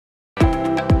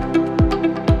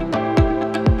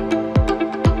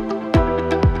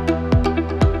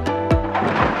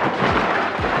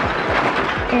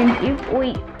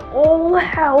we all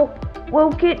help,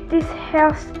 we'll get this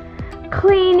house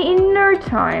clean in no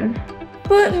time.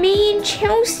 But me and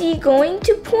Chelsea going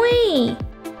to play.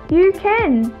 You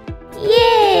can.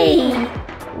 Yay!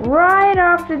 Right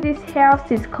after this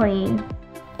house is clean.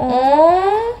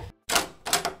 Aww.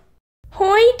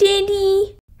 Hi,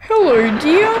 Daddy. Hello,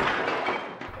 dear.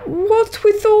 What's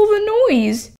with all the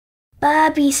noise?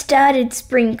 Barbie started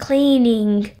spring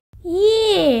cleaning.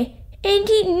 Yeah, and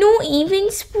it's not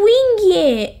even spring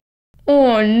yet.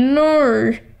 Oh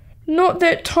no, not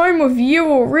that time of year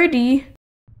already.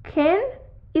 Ken,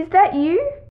 is that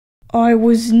you? I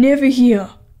was never here,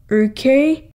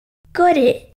 okay? Got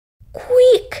it.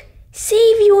 Quick,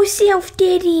 save yourself,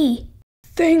 Daddy.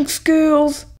 Thanks,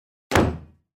 girls.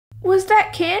 Was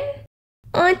that Ken?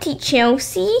 Auntie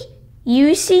Chelsea,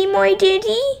 you see my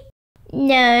daddy?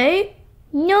 No,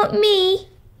 not me.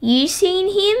 You seen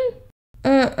him?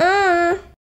 Oh,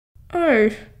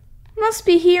 must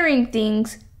be hearing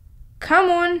things. Come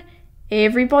on,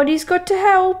 everybody's got to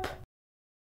help.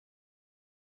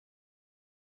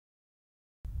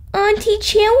 Auntie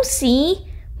Chelsea,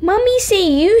 Mummy say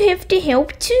you have to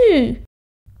help too.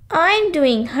 I'm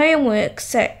doing homework,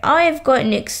 so I've got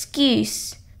an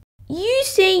excuse. You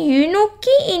say you not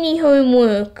get any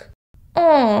homework.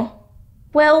 Oh,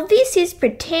 well this is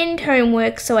pretend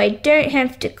homework so I don't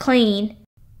have to clean.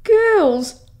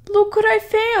 Girls, look what I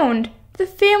found. The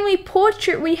family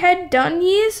portrait we had done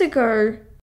years ago.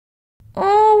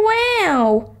 Oh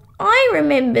wow, I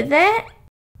remember that.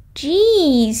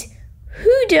 Geez,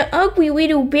 who the ugly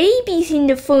little babies in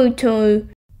the photo?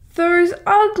 Those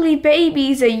ugly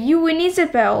babies are you and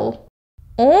Isabel.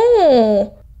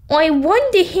 Oh, I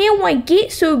wonder how I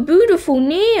get so beautiful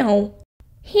now.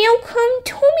 How come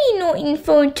Tommy not in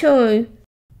photo?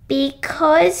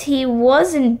 Because he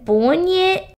wasn't born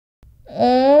yet?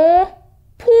 Oh,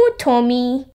 poor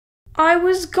Tommy. I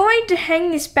was going to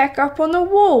hang this back up on the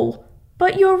wall,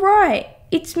 but you're right,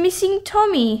 it's missing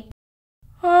Tommy.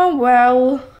 Oh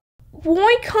well.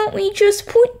 Why can't we just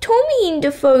put Tommy in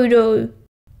the photo?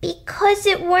 Because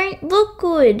it won't look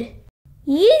good.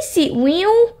 Yes, it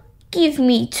will. Give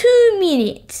me 2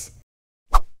 minutes.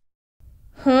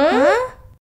 Huh?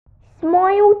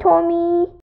 Smile, Tommy.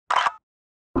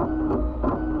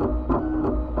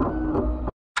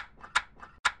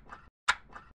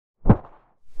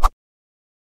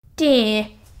 There,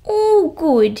 all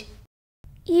good.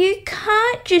 You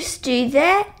can't just do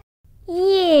that.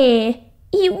 Yeah,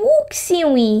 it looks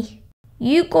silly.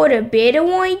 You got a better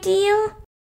idea?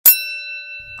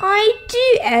 I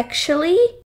do actually.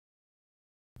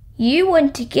 You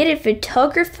want to get a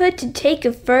photographer to take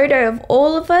a photo of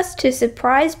all of us to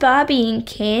surprise Barbie and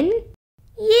Ken?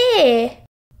 Yeah.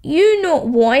 You not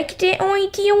like that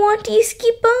idea, Auntie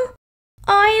Skipper?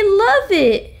 I love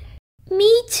it.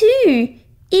 Me too.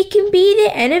 It can be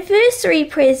the anniversary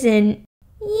present.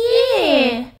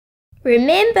 Yeah.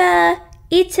 Remember,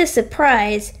 it's a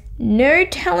surprise. No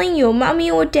telling your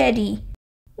mummy or daddy.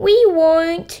 We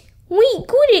won't. We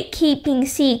good at keeping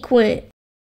secret.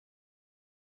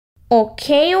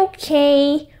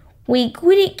 Okay. We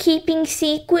good at keeping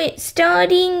secret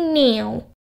starting now.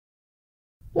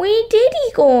 Where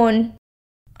Daddy gone?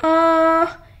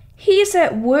 He's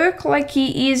at work like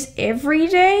he is every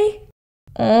day.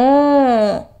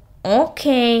 Oh,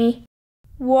 okay.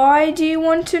 Why do you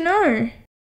want to know?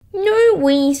 No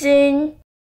reason.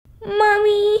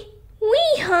 Mummy, we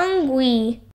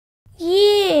hungry.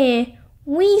 Yeah,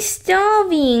 we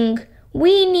starving.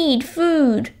 We need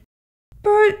food.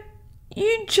 But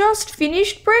you just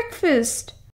finished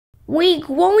breakfast. We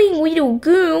growing little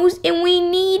girls and we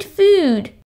need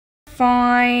food.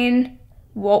 Fine.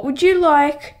 What would you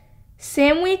like?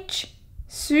 Sandwich?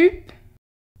 Soup?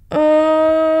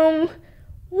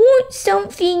 Want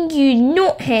something you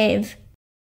not have?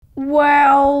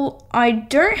 Well, I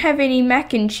don't have any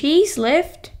mac and cheese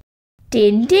left.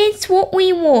 Then that's what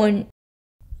we want.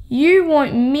 You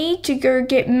want me to go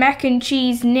get mac and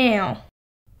cheese now?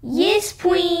 Yes,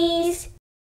 please.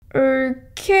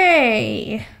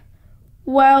 Okay.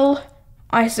 Well,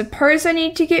 I suppose I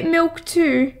need to get milk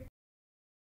too.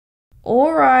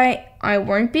 Alright, I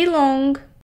won't be long.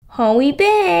 Hurry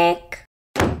back.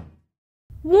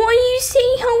 Why you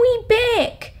say hurry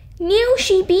back? Now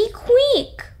she be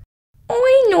quick.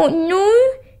 I not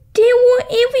know. That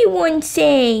what everyone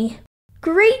say.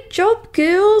 Great job,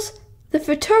 girls. The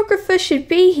photographer should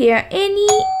be here any...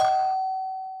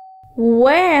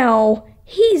 Wow,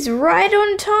 he's right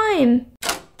on time.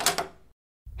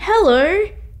 Hello,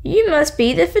 you must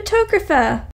be the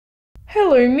photographer.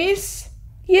 Hello, miss.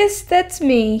 Yes, that's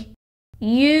me.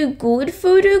 You good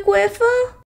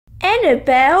photographer?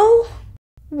 Annabelle?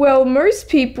 Well, most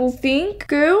people think.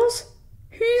 Girls,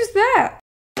 who's that?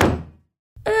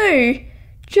 Oh,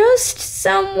 just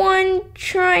someone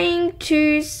trying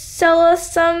to sell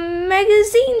us some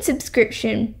magazine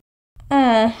subscription.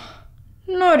 Oh,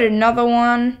 not another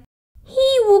one.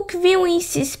 He looked very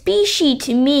suspicious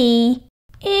to me.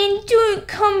 And don't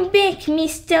come back,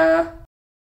 mister.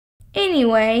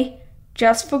 Anyway,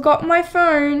 just forgot my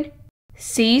phone.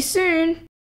 See you soon.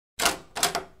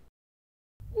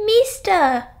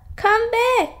 Mister, come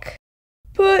back.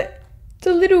 But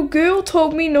the little girl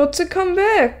told me not to come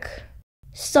back.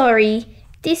 Sorry,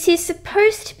 this is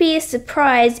supposed to be a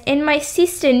surprise and my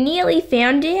sister nearly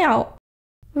found out.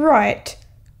 Right,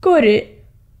 got it.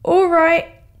 Alright,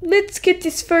 let's get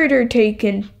this photo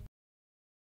taken.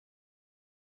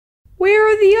 Where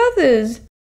are the others?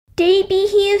 They be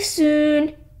here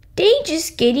soon. They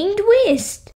just getting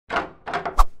dressed.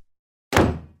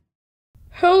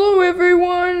 Hello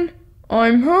everyone,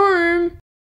 I'm home.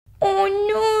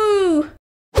 Oh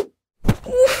no!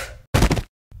 Oof.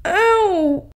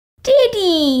 Ow!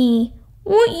 Daddy!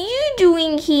 What you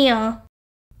doing here?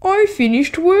 I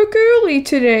finished work early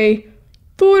today.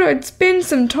 Thought I'd spend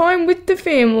some time with the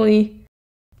family.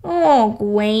 Oh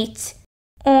great.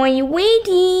 Are you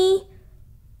ready?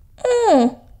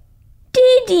 Oh,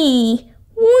 Daddy!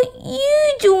 What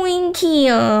you doing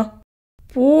here?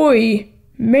 Boy,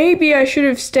 maybe I should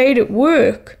have stayed at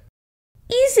work.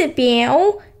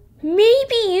 Isabel,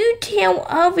 maybe you tell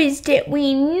others that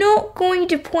we're not going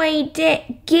to play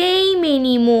that game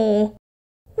anymore.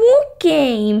 What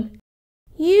game?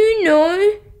 You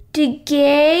know, the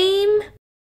game.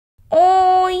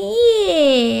 Oh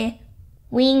yeah.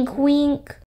 Wink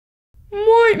wink.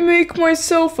 Might make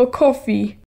myself a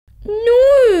coffee.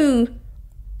 No.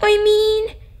 I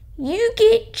mean, you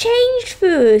get changed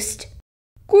first.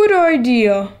 Good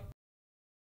idea.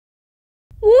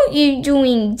 What you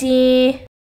doing there?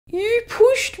 You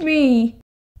pushed me.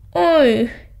 Oh,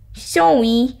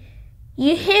 sorry.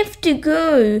 You have to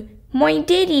go. My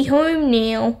daddy home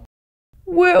now.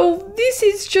 Well, this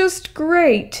is just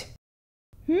great.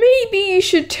 Maybe you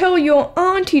should tell your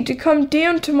auntie to come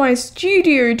down to my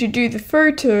studio to do the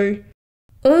photo.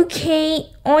 Okay,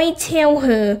 I tell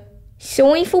her.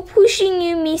 Sorry for pushing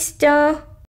you, mister.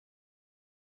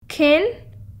 Ken,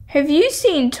 have you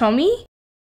seen Tommy?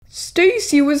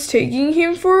 Stacy was taking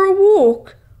him for a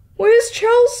walk. Where's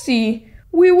Chelsea?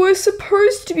 We were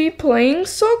supposed to be playing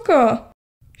soccer.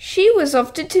 She was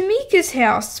off to Tamika's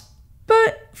house,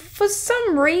 but for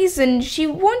some reason she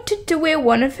wanted to wear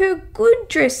one of her good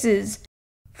dresses.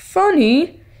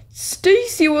 Funny,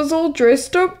 Stacy was all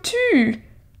dressed up too.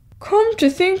 Come to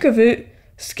think of it,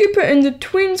 Skipper and the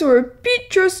twins were a bit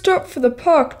dressed up for the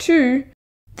park too.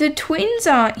 The twins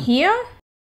aren't here?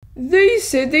 They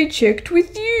said they checked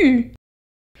with you.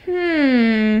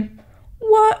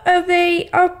 What are they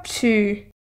up to?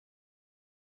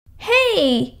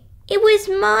 Hey, it was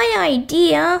my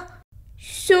idea.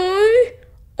 So,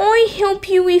 I help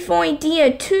you with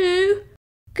idea too.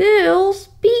 Girls,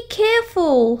 be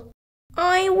careful.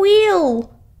 I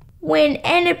will. When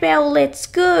Annabelle lets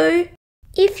go,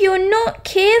 if you're not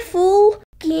careful,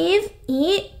 give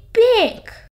it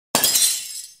back.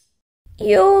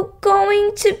 You're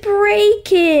going to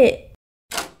break it.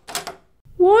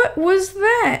 What was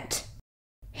that?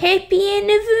 Happy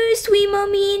anniversary,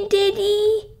 Mummy and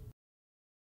Daddy.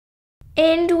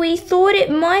 And we thought it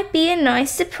might be a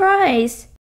nice surprise.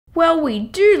 Well, we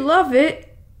do love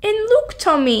it. And look,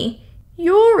 Tommy,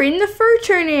 you're in the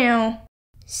photo now.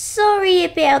 Sorry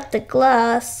about the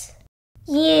glass.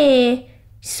 Yeah,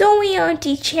 sorry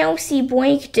Auntie Chelsea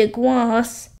broke the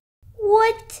glass.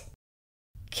 What?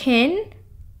 Ken,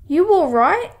 you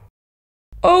alright?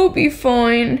 I'll be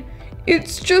fine.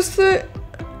 It's just that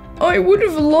I would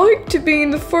have liked to be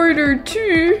in the photo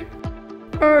too.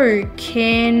 Oh,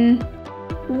 Ken.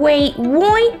 Wait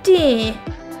right there.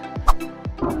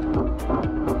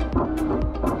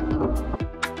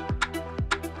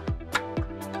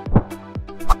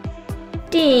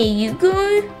 There you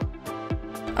go.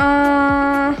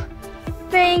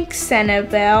 Thanks,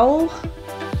 Annabelle.